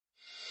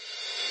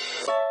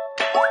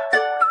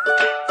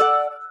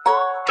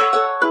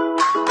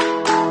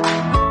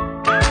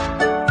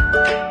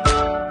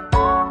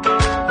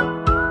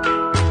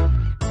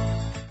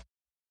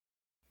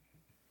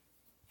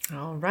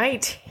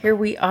right, here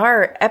we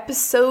are,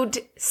 episode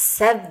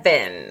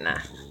 7.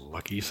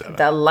 Lucky 7.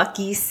 The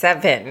Lucky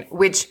 7,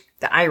 which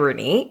the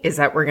irony is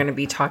that we're going to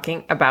be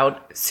talking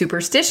about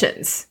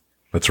superstitions.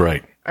 That's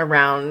right.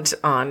 Around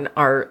on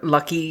our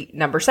lucky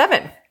number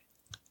 7.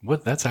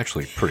 What? That's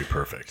actually pretty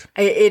perfect.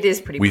 It is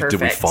pretty perfect.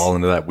 Did we fall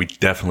into that? We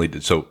definitely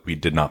did. So we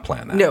did not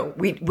plan that. No,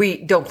 we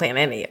don't plan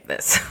any of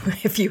this,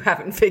 if you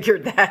haven't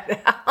figured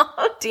that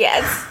out.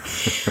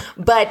 Yes.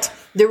 But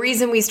the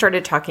reason we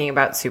started talking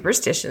about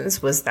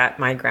superstitions was that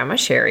my grandma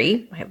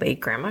Sherry, my late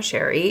grandma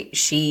Sherry,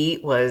 she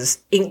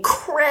was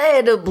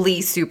incredibly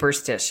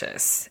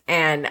superstitious.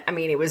 And I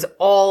mean, it was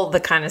all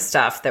the kind of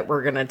stuff that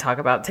we're going to talk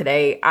about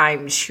today.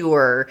 I'm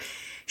sure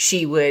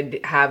she would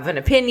have an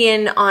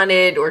opinion on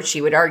it, or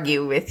she would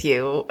argue with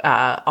you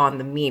on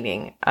the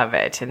meaning of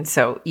it. And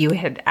so you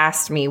had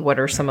asked me, what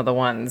are some of the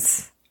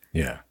ones?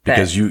 Yeah,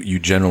 because you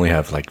generally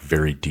have like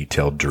very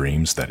detailed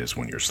dreams. That is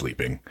when you're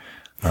sleeping.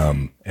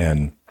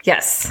 And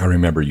yes, I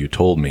remember you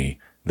told me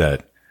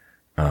that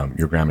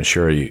your grandma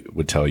Sherry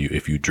would tell you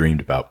if you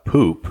dreamed about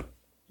poop.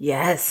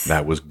 Yes,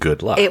 that was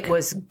good luck. It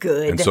was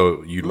good. And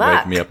so you'd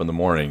wake me up in the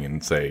morning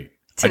and say,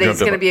 today's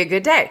going to be a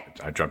good day.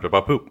 I dreamt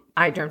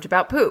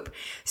about poop.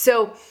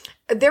 So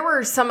there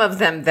were some of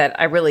them that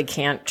I really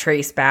can't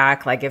trace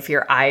back. Like if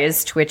your eye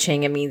is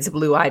twitching, it means a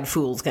blue-eyed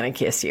fool's going to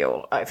kiss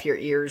you. If your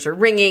ears are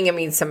ringing, it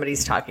means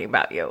somebody's talking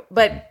about you.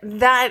 But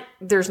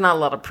there's not a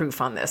lot of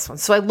proof on this one.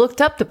 So I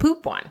looked up the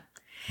poop one.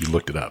 You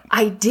looked it up.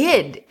 I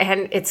did.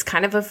 And it's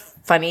kind of a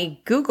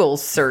funny Google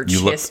search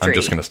history. I'm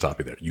just going to stop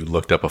you there. You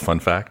looked up a fun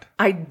fact?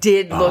 I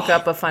did look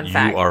up a fun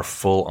fact. You are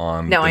full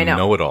on I know.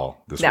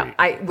 know-it-all this week.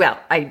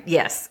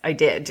 Yes, I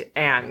did.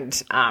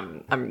 And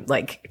I'm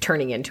like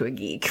turning into a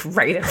geek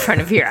right in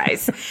front of your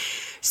eyes.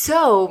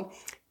 So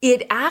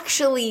it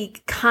actually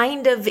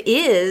kind of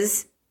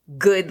is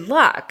good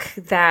luck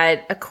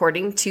that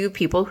according to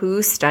people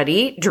who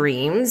study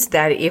dreams,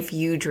 that if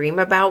you dream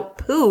about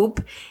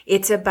poop,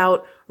 it's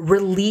about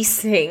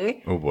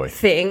releasing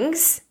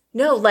things.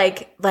 No,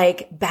 like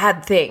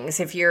bad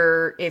things. If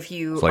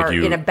you are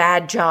in a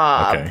bad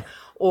job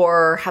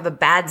or have a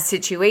bad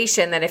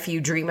situation, that if you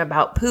dream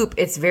about poop,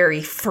 it's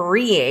very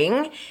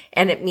freeing,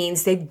 and it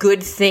means that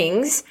good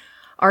things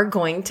are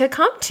going to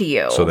come to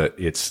you. So that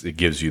it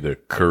gives you the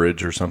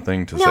courage or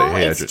something to say,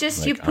 hey, it's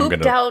just you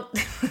pooped out.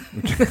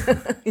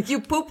 You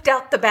pooped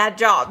out the bad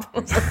job.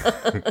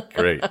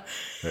 Great.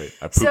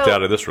 I pooped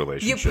out of this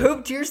relationship. You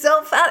pooped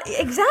yourself out.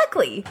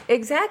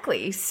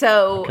 Exactly.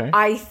 So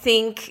I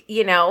think,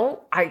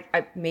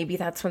 I maybe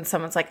that's when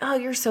someone's like, oh,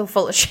 you're so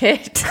full of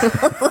shit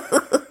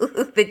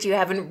that you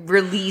haven't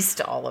released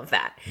all of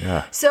that.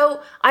 Yeah.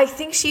 So I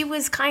think she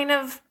was kind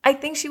of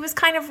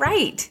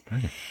right.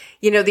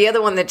 The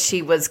other one that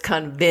she was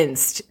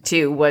convinced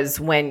to was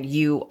when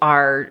you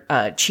are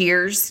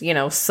cheers,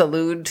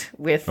 salute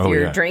with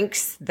your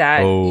drinks,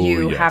 that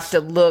you have to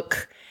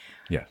look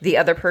the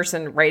other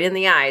person right in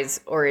the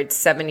eyes, or it's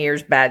 7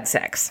 years bad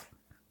sex.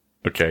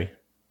 Okay.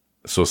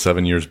 So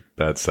 7 years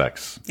bad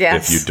sex.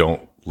 Yes. If you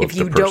don't look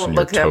the person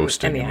you're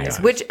toasting in the eyes.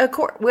 Which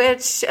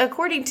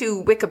according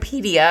to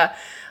Wikipedia,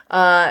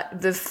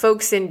 the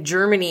folks in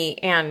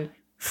Germany and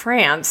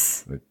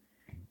France,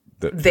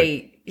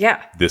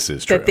 this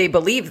is true. That they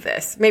believe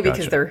this. Maybe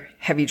because they're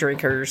heavy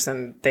drinkers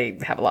and they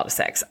have a lot of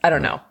sex. I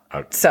don't know.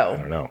 I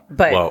don't know.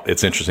 But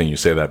it's interesting you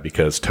say that,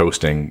 because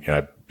toasting,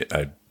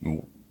 I've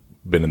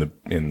been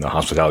in the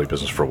hospitality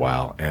business for a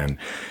while, and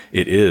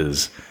it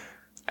is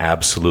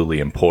absolutely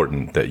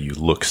important that you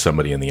look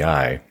somebody in the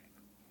eye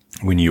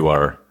when you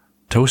are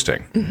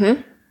toasting.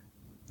 Mm-hmm.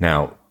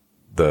 Now,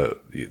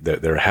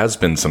 there has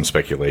been some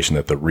speculation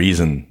that the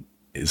reason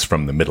is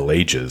from the Middle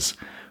Ages,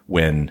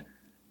 when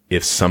you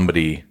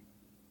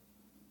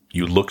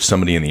looked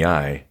somebody in the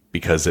eye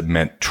because it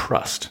meant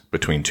trust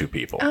between two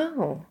people.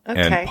 Oh, okay.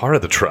 And part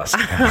of the trust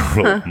had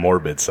a little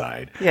morbid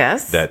side.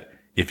 Yes. That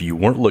if you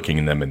weren't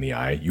looking them in the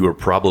eye, you were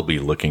probably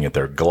looking at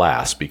their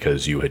glass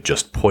because you had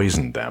just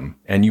poisoned them,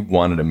 and you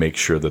wanted to make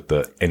sure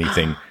that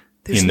anything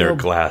in their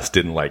glass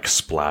didn't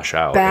splash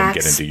out and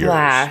get into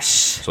yours.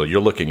 So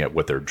you're looking at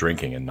what they're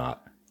drinking and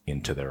not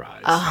into their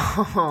eyes.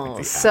 Oh,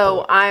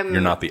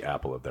 you're not the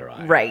apple of their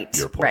eye. Right.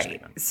 You're poisoning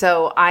them.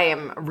 So I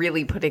am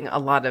really putting a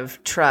lot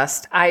of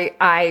trust.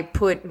 I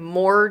put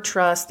more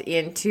trust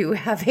into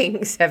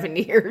having 7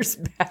 years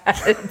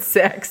bad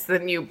sex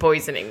than you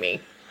poisoning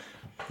me.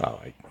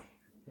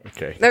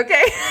 Okay.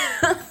 Okay.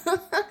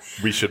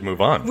 We should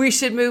move on.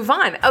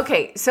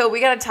 Okay, so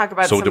we got to talk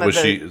about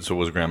So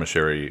was Grandma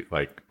Sherry,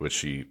 was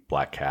she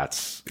black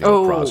cats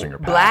crossing her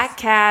path? Black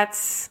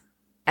cats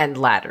and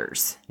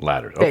ladders.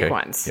 Okay. Big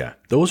ones. Yeah.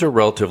 Those are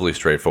relatively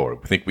straightforward.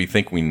 We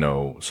think we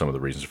know some of the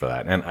reasons for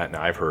that. And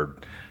I've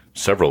heard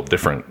several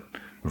different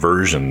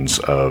versions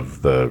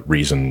of the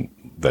reason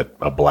that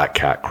a black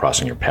cat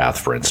crossing your path,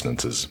 for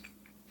instance,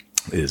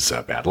 is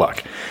bad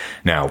luck.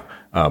 Now,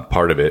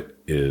 part of it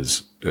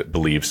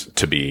believes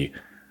to be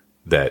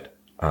that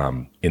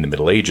in the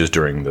Middle Ages,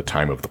 during the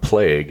time of the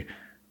plague,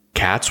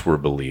 cats were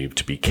believed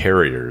to be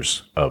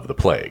carriers of the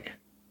plague.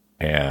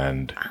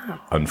 And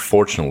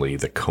unfortunately,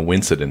 the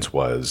coincidence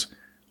was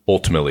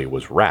ultimately it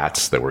was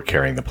rats that were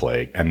carrying the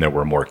plague, and there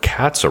were more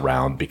cats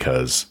around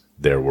because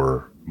there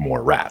were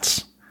more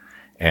rats.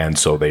 And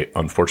so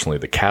unfortunately,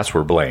 the cats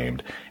were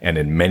blamed. And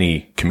in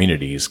many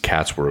communities,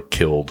 cats were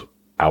killed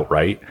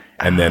outright.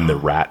 And then the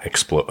rat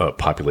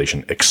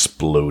population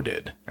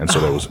exploded. And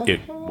so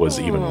it was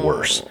even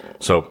worse.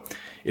 So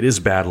it is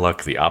bad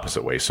luck the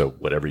opposite way. So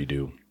whatever you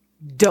do,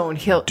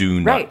 do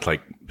not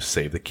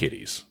save the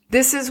kitties.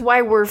 This is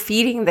why we're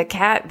feeding the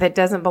cat that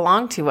doesn't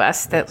belong to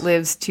us, that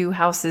lives 2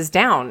 houses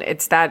down.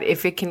 It's that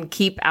if it can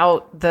keep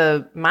out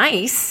the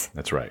mice.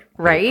 That's right.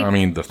 Right? I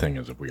mean, the thing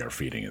is, if we are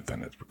feeding it,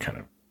 then it's kind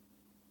of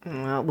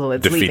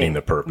it's defeating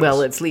the purpose. Well,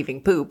 it's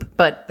leaving poop,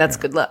 but that's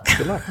good luck.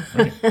 Good luck.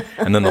 Right.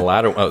 And then the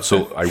latter.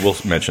 So I will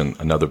mention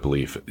another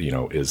belief,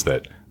 is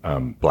that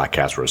black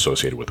cats were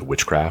associated with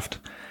witchcraft.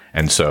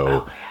 And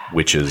so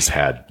witches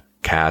had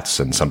cats,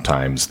 and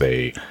sometimes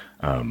they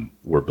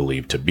were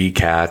believed to be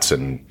cats.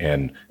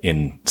 And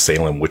in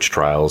Salem witch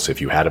trials, if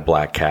you had a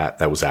black cat,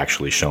 that was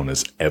actually shown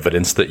as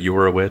evidence that you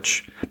were a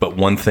witch. But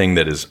one thing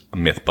that is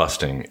myth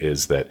busting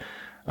is that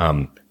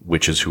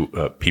witches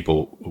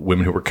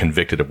women who were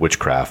convicted of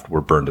witchcraft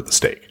were burned at the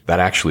stake. That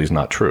actually is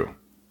not true.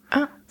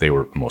 They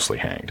were mostly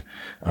hanged,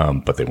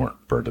 but they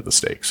weren't burned at the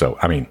stake. So,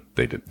 I mean,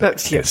 they did.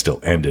 It still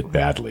ended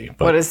badly.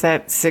 But what is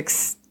that?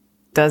 6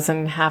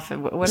 dozen, half?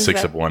 What is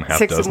 6 that? of one, half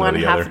 6 dozen of one,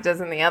 of the half other. a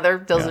dozen the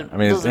other. I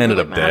mean, it ended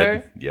up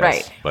dead. Yes,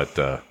 right?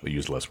 But we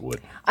used less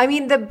wood. I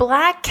mean, the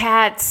black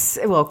cats.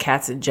 Well,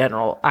 cats in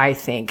general, I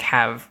think,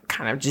 have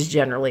kind of just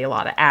generally a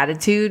lot of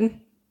attitude.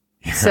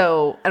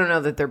 So I don't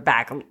know that they're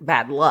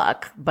bad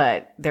luck,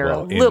 but they're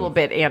a little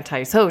bit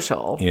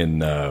antisocial.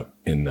 In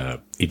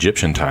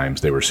Egyptian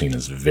times, they were seen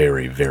as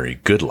very, very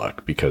good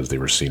luck because they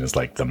were seen as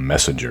like the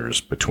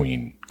messengers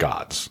between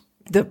gods.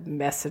 The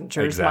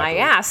messengers, exactly. My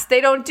ass.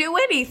 They don't do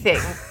anything.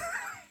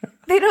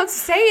 They don't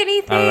say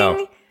anything. I don't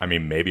know. I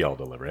mean, maybe I'll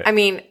deliver it. I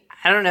mean,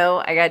 I don't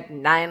know. I got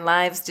 9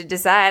 lives to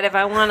decide if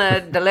I want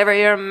to deliver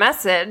your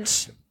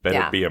message.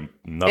 Better be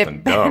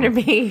nothing dumb. Better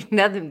be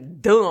nothing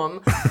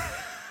dumb.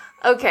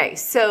 Okay,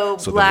 so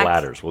black... the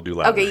ladders. We'll do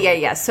ladders. Okay,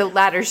 yeah. So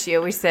ladders, she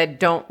always said,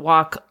 don't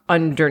walk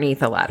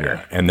underneath a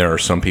ladder. Yeah. And there are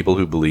some people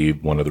who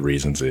believe one of the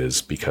reasons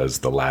is because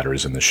the ladder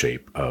is in the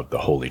shape of the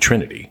Holy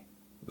Trinity.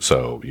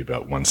 So you've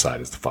got one side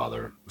is the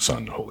Father,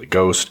 Son, Holy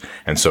Ghost.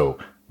 And so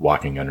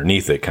walking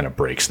underneath it kind of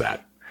breaks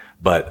that.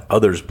 But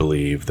others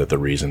believe that the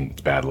reason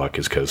it's bad luck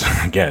is because,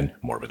 again,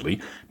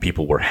 morbidly,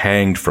 people were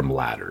hanged from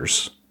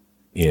ladders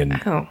in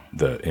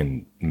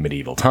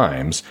medieval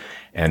times.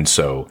 And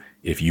so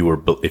if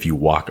you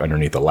walk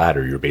underneath a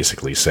ladder, you're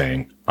basically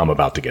saying, I'm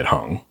about to get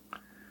hung.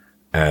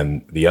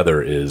 And the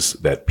other is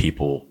that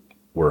people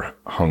were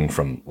hung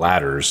from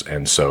ladders,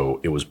 and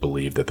so it was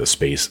believed that the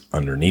space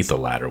underneath the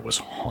ladder was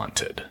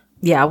haunted.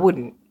 Yeah, I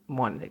wouldn't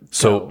want to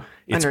So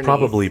it's underneath.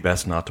 Probably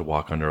best not to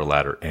walk under a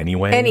ladder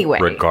anyway.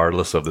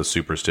 Regardless of the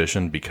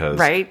superstition, because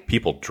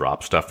people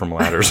drop stuff from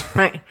ladders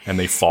right. And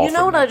they fall You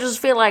know what I just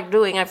feel like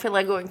doing? I feel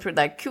like going through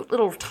that cute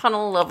little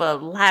tunnel of a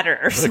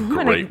ladder. What a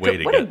great way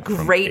to What get a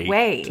great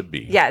way to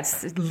B. Yeah,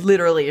 it's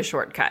literally a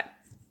shortcut.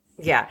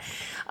 Yeah.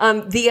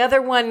 The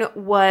other one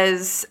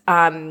was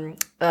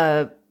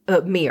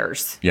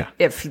mirrors. Yeah.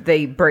 If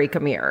they break a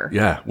mirror.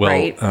 Yeah. Well,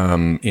 right?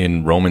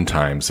 In Roman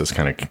times, this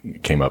kind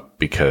of came up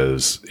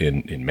because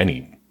in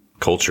many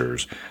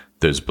cultures,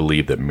 there's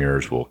believed that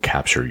mirrors will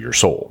capture your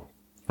soul.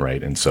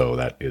 Right. And so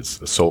that is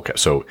the soul.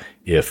 So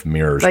if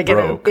mirrors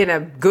broke. In a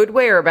good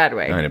way or a bad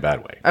way? In a bad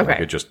way. Okay. Like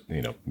it just,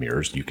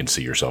 mirrors, you can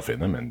see yourself in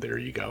them, and there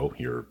you go.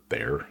 You're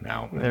there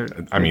now. They're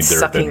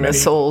sucking the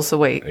souls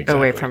away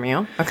from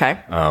you. Okay.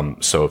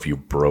 So if you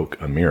broke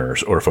a mirror,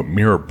 or if a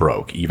mirror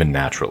broke, even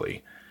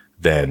naturally,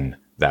 then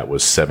that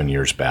was 7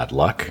 years bad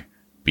luck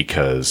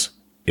because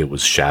it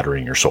was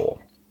shattering your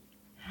soul.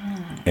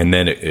 And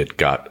then it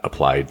got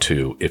applied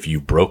to if you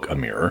broke a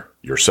mirror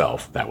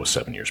yourself, that was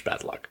 7 years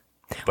bad luck.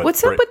 But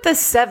what's up with the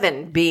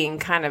 7 being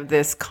kind of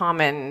this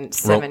common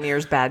 7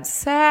 years bad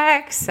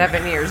sex,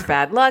 7 years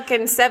bad luck,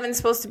 and 7's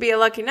supposed to be a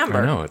lucky number?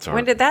 I know.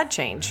 When did that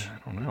change?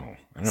 I don't know.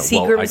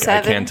 Seagram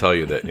 7? I can tell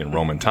you that in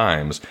Roman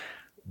times,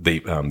 they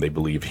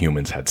believe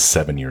humans had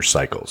 7-year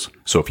cycles.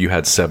 So if you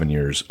had 7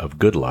 years of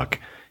good luck,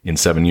 in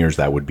 7 years,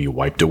 that would be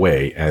wiped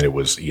away, and it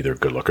was either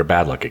good luck or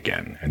bad luck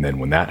again. And then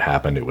when that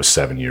happened, it was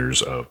 7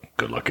 years of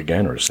good luck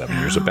again or 7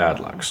 years of bad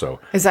luck. So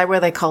is that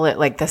where they call it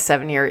like the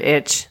 7-year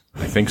itch?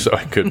 I think so.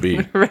 It could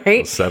be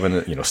right.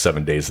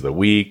 7 days of the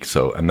week.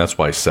 So, and that's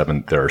why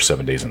there are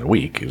 7 days in the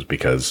week is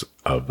because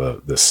of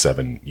the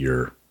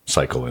 7-year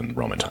cycle in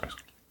Roman times.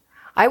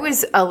 I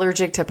was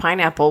allergic to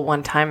pineapple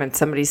one time, and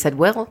somebody said,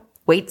 "Well,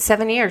 wait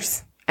 7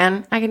 years,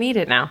 and I can eat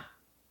it now."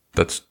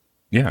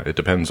 Yeah, it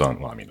depends on,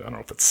 I don't know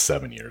if it's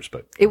 7 years,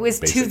 but... It was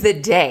to the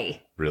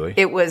day. Really?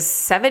 It was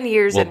 7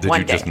 years and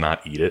 1 day. Did you just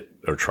not eat it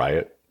or try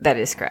it? That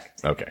is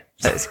correct. Okay.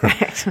 That is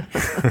correct.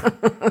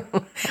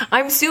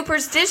 I'm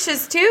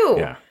superstitious too.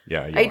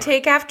 Yeah. I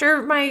take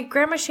after my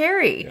grandma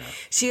Sherry. Yeah.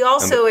 She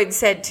also had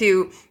said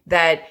too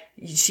that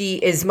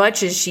she, as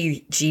much as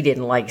she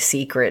didn't like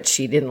secrets,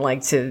 she didn't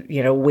like to,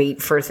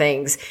 wait for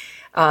things.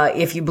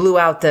 If you blew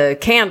out the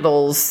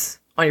candles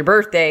on your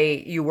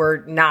birthday, you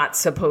were not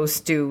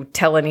supposed to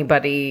tell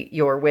anybody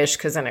your wish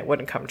because then it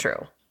wouldn't come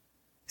true.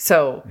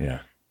 So Yeah.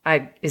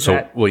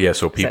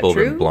 So people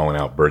have been blowing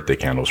out birthday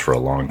candles for a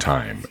long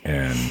time.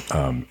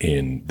 And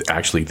in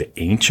actually the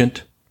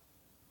ancient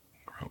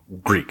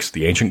Greeks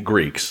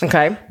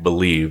Okay.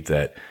 believed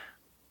that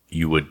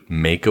you would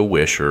make a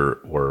wish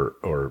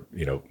or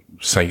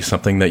say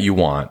something that you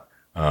want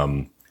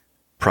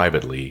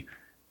privately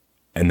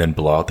and then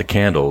blow out the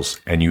candles,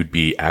 and you'd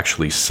be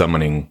actually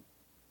summoning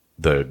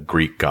the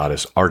Greek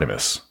goddess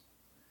Artemis.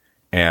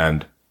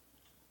 And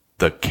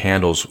the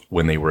candles,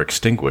 when they were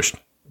extinguished,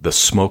 the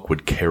smoke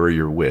would carry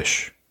your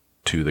wish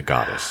to the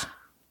goddess.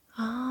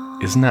 Oh.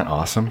 Isn't that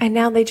awesome? And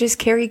now they just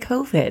carry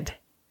COVID.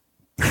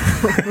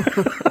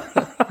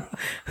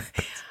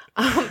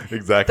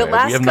 Exactly. The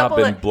last we have not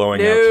been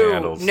blowing out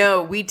candles.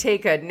 No, we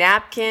take a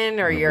napkin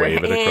or your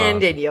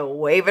hand and you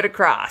wave it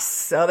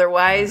across.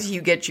 Otherwise,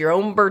 you get your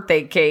own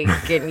birthday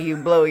cake and you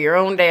blow your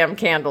own damn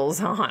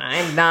candles on.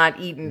 I'm not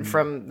eating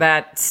from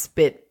that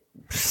spit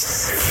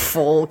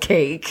full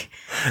cake.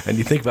 And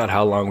you think about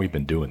how long we've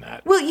been doing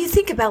that. Well, you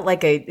think about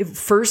like a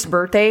first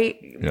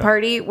birthday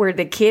party where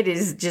the kid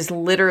is just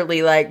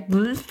literally like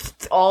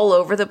all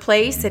over the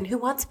place and who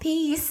wants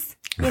peace?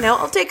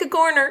 I'll take a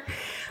corner.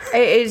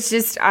 It's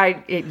just,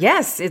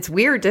 yes, it's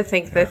weird to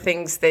think the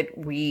things that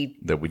we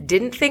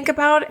didn't think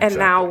about and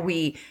now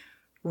we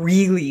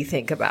really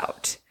think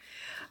about.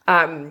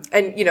 And,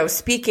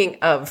 speaking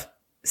of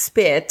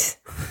spit,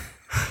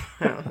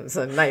 it's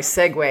a nice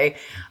segue.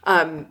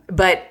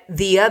 But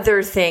the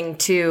other thing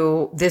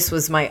too, this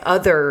was my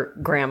other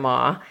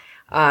grandma,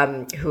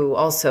 who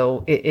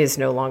also is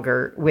no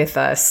longer with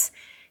us.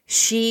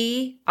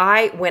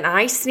 When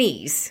I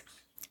sneeze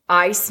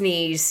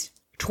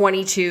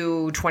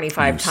 22,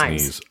 25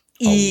 times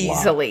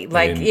easily.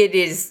 Like it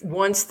is,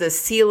 once the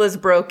seal is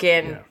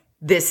broken,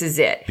 this is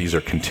it. These are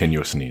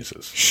continuous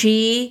sneezes.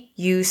 She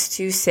used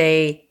to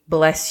say,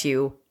 bless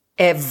you,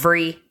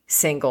 every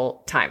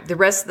single time. The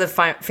rest of the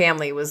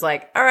family was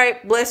like, all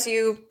right, bless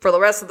you for the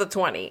rest of the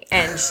 20.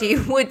 And she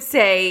would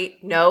say,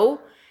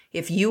 no,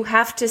 if you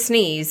have to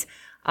sneeze,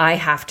 I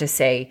have to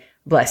say,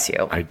 bless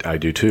you. I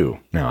do too.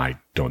 Now, I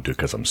don't do it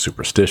because I'm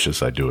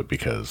superstitious. I do it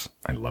because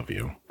I love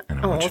you.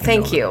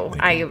 Thank you.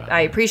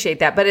 I appreciate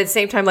that. But at the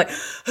same time, like,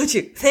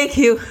 Achoo, thank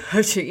you.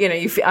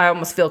 Achoo, I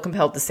almost feel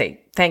compelled to say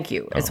thank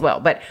you as well.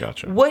 But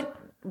gotcha.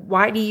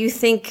 Why do you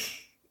think,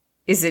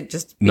 is it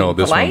just being No,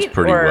 this polite, one's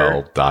pretty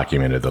well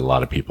documented that a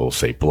lot of people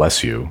say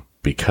bless you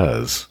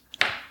because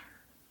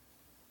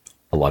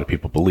a lot of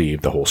people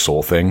believe the whole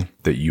soul thing,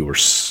 that you were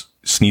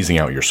sneezing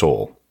out your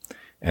soul.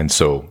 And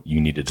so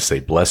you needed to say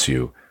bless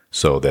you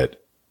so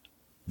that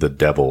the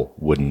devil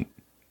wouldn't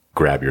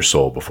grab your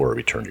soul before it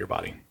returned to your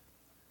body.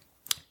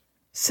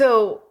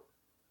 So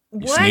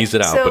you sneeze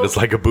it out, but it's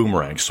like a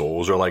boomerang.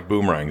 Souls are like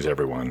boomerangs,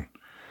 everyone.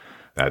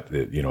 That,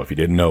 if you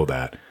didn't know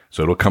that.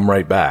 So it'll come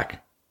right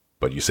back.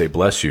 But you say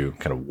bless you,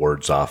 kind of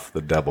wards off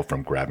the devil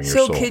from grabbing your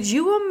soul. So could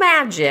you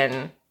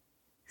imagine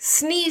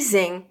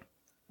sneezing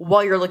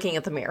while you're looking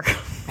at the mirror?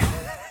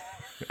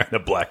 And a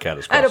black cat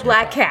is crossing At a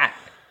black cat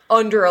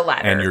under a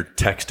ladder. And you're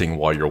texting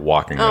while you're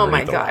walking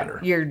underneath the ladder.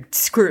 You're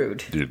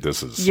screwed. Dude,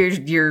 this is...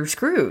 You're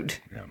screwed.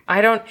 Yeah.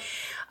 I don't...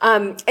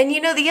 and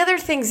the other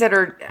things that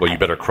are... Well, you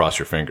better cross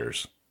your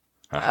fingers.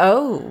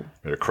 Oh. You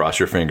better cross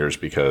your fingers,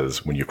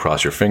 because when you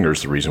cross your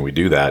fingers, the reason we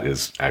do that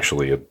is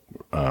actually a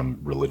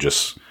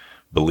religious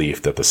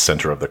belief that the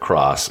center of the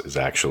cross is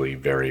actually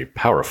very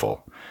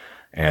powerful.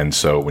 And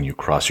so when you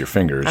cross your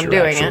fingers,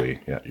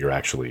 you're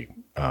actually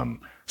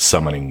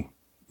summoning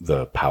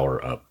the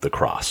power of the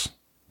cross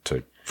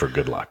for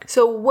good luck.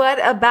 So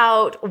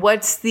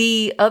what's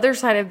the other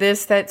side of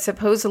this, that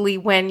supposedly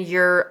when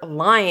you're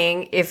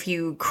lying, if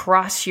you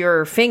cross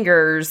your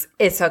fingers,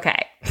 it's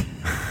okay.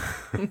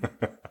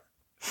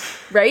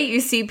 Right?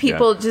 You see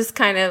people just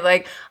kind of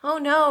like, oh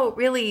no,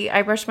 really,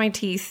 I brush my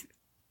teeth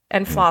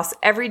and floss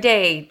every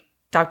day,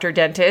 Dr.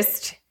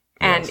 Dentist.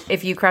 And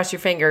if you cross your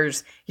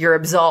fingers, you're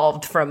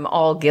absolved from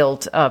all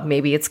guilt of,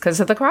 maybe it's because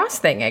of the cross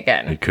thing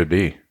again. It could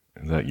be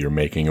that you're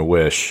making a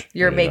wish.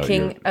 You're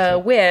making a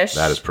wish.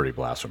 That is pretty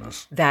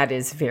blasphemous. That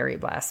is very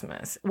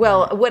blasphemous.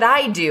 Well, what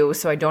I do,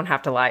 so I don't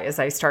have to lie, is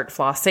I start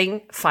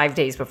flossing 5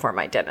 days before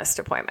my dentist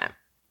appointment.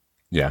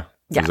 Yeah.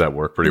 Does that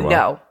work pretty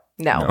well?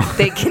 No.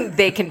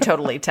 They can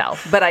totally tell,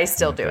 but I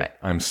still do it.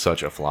 I'm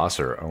such a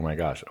flosser. Oh my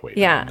gosh. Wait.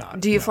 Yeah.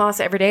 Do you floss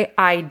every day?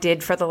 I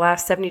did for the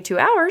last 72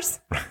 hours.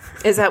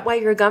 Is that why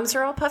your gums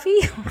are all puffy?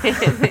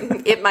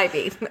 It might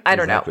be. I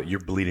don't know. You're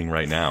bleeding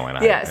right now,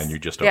 and you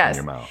just opened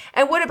your mouth.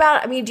 And what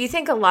about, do you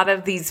think a lot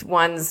of these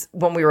ones,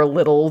 when we were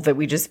little, that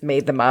we just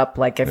made them up?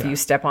 Like if you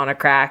step on a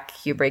crack,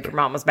 you break your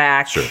mama's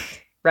back. Sure.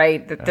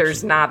 Right? That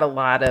there's not a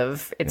lot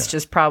of, it's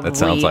just probably. That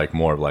sounds like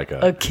more of like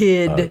a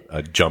kid.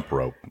 A jump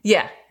rope.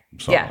 Yeah.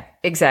 Song. Yeah,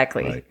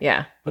 exactly. Right.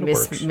 Yeah. But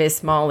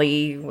Miss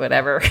Molly,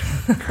 whatever.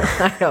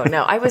 I don't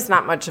know. I was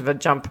not much of a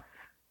jump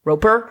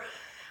roper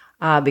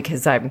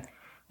because I'm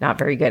not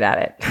very good at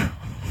it.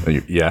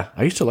 Yeah,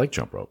 I used to like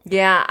jump rope.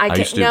 Yeah, I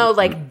used can to- know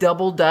like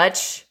double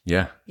Dutch.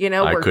 Yeah, I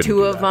Where couldn't two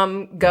do of that.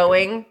 them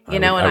going.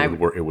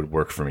 It would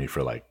work for me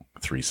for like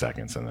 3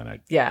 seconds, and then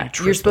I'd be You're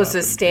tripped supposed up to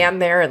and-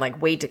 stand there and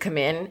like wait to come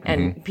in,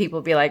 and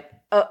people be like,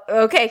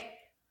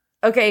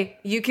 okay,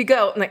 you could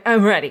go. I'm like,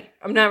 I'm ready.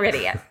 I'm not ready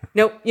yet.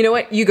 Nope. You know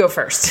what? You go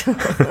first.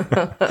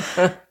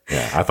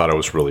 Yeah, I thought it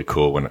was really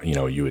cool when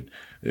you would,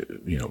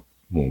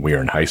 when we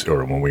were in high school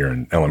or when we were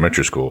in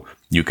elementary school,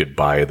 you could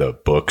buy the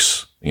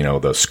books,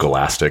 the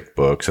Scholastic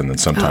books, and then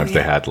sometimes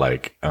they had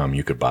like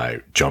you could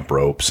buy jump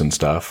ropes and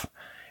stuff.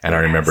 And I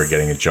remember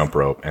getting a jump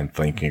rope and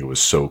thinking it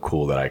was so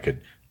cool that I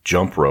could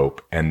jump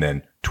rope and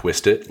then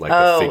twist it like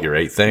a figure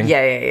 8 thing.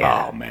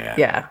 Yeah. Oh man,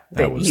 Yeah,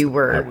 that was you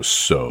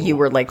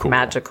were like cool.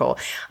 magical.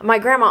 My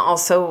grandma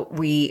also,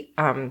 we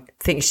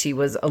think she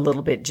was a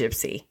little bit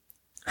gypsy.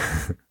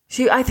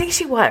 I think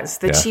she was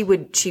that she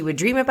would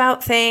dream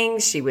about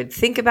things, she would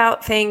think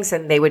about things,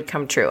 and they would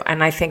come true.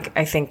 And I think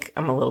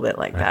I'm a little bit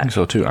like that. I think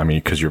so too. I mean,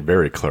 because you're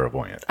very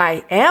clairvoyant.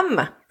 I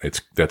am. It's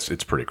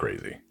pretty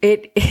crazy.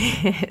 It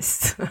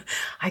is.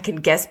 I can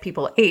guess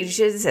people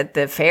ages at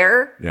the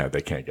fair. Yeah,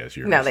 they can't guess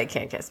yours. No, they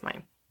can't guess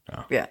mine.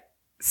 No. Yeah.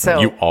 So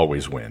You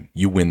always win.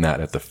 You win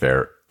that at the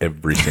fair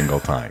every single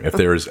time. If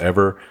there is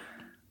ever,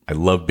 I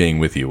love being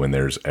with you when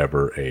there's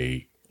ever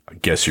a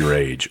guess your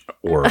age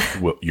or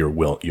you'll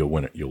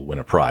win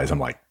a prize. I'm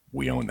like,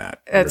 we own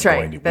that. That's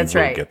right. We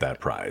will get that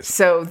prize.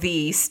 So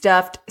the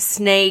stuffed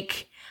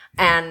snake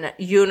and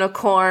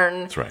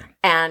unicorn That's right.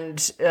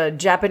 and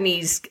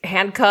Japanese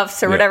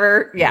handcuffs or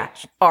whatever. Yeah.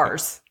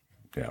 Ours.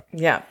 Yeah.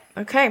 Yeah.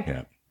 Okay.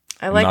 Yeah.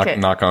 I like it.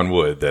 Knock on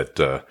wood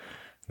that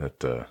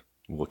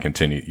will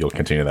continue. You'll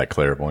continue that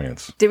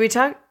clairvoyance. Did we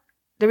talk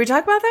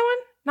about that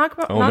one?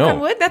 Knock on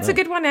wood? That's a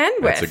good one to end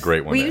with. That's a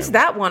great one We to use end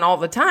that one all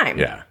the time.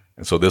 Yeah.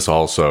 And so this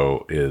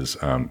also is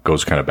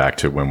goes kind of back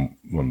to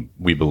when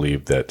we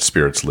believed that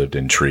spirits lived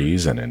in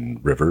trees and in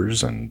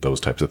rivers and those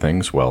types of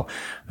things. Well,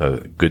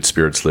 good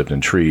spirits lived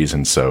in trees,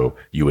 and so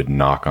you would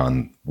knock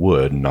on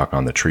wood, knock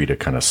on the tree to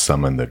kind of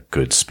summon the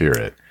good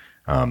spirit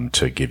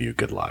to give you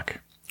good luck.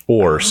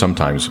 Or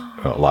sometimes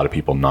a lot of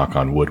people knock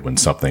on wood when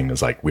something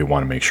is like, we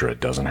want to make sure it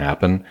doesn't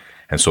happen.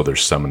 And so they're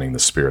summoning the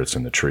spirits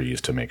in the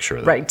trees to make sure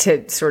that Right,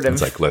 to sort of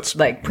it's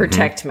like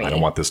protect me. I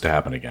don't want this to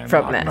happen again.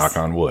 From this. Knock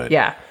on wood.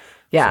 Yeah.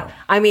 Yeah. So.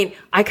 I mean,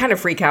 I kind of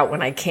freak out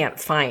when I can't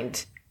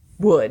find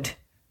wood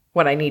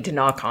when I need to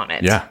knock on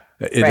it. Yeah.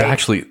 It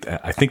actually,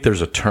 I think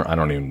there's a term, I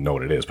don't even know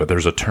what it is, but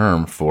there's a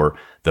term for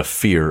the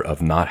fear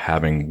of not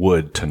having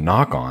wood to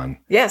knock on.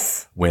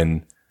 Yes.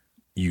 When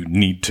you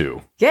need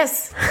to.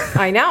 Yes.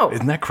 I know.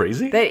 Isn't that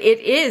crazy? That it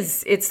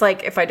is. It's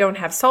like if I don't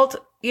have salt,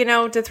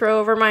 to throw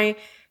over my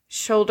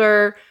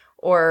shoulder,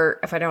 or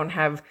if I don't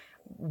have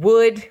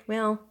wood,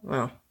 well,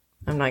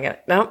 I'm not going to,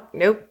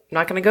 nope,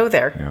 not going to go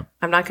there. Yeah.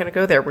 I'm not going to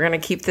go there. We're going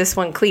to keep this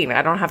one clean.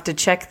 I don't have to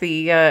check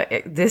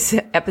this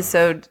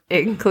episode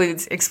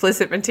includes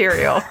explicit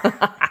material.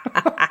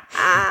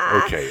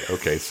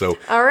 Okay. So,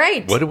 all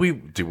right. Do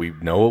we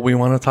know what we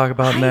want to talk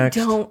about next?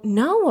 I don't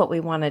know what we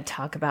want to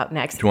talk about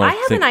next. I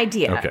have an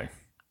idea. Okay.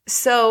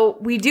 So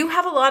we do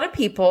have a lot of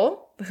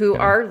people who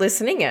are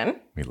listening in.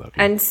 We love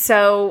you. And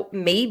so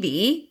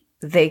maybe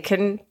they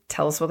can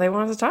tell us what they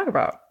want to talk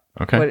about.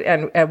 Okay.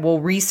 And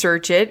we'll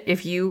research it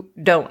if you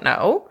don't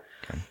know.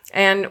 Okay.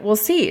 And we'll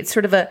see. It's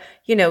sort of a,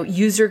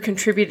 user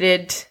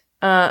contributed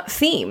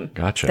theme.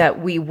 Gotcha.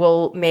 That we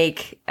will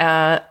make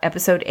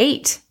episode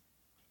 8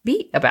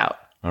 be about.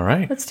 All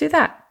right. Let's do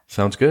that.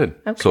 Sounds good.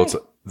 Okay.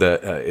 So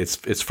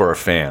it's for our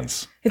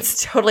fans.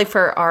 It's totally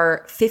for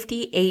our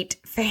 58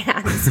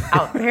 fans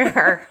out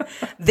there.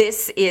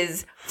 This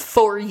is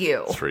for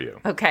you. It's for you.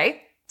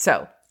 Okay.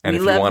 So and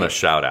if you want a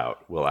shout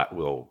out,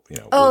 we'll give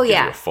you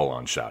a full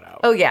on shout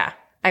out. Oh yeah.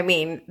 I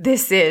mean,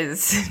 this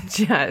is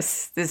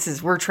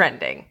we're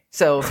trending.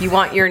 So if you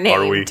want your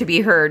name to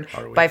be heard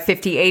by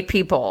 58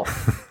 people,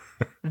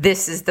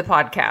 this is the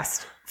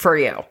podcast for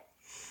you.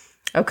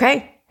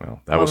 Okay. Well,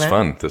 that was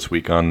fun this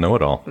week on Know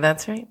It All.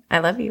 That's right. I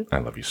love you. I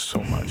love you so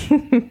much.